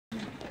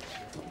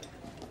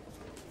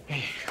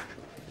Hey,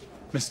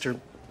 Mr.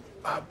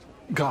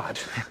 God,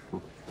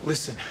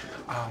 listen,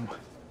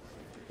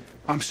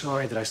 I'm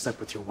sorry that I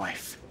slept with your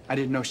wife. I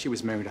didn't know she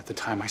was married at the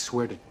time, I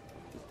swear to...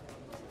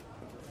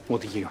 Well,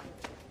 to you,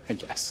 I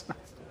guess.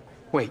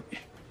 Wait.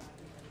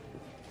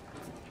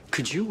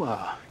 Could you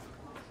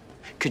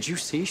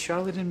see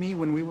Charlotte and me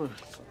when we were...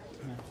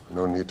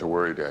 No need to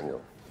worry,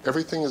 Daniel.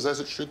 Everything is as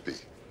it should be.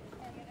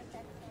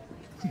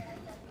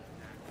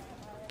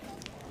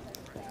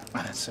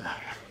 That's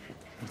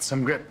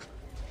some grip.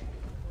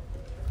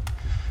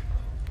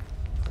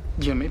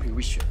 Yeah, maybe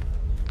we should.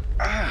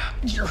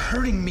 You're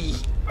hurting me.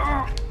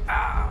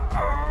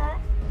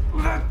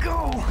 Let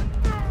go.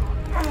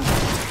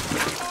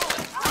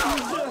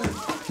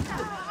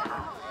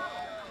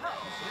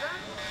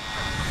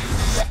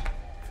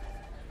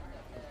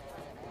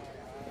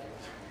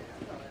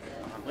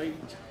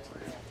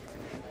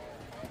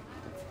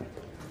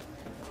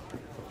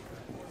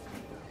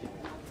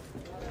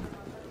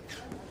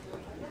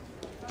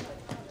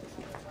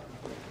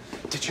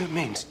 Did you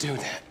mean to do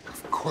that?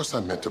 Of course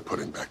I meant to put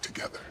him back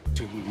together.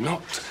 Do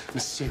not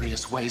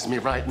mysterious ways me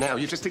right now.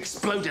 You just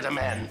exploded a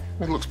man.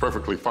 It looks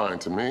perfectly fine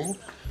to me.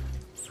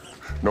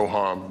 No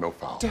harm, no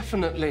foul.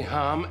 Definitely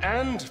harm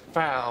and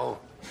foul.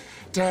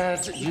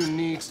 Dad, you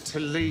need to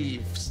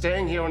leave.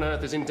 Staying here on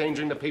Earth is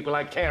endangering the people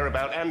I care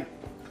about and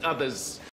others.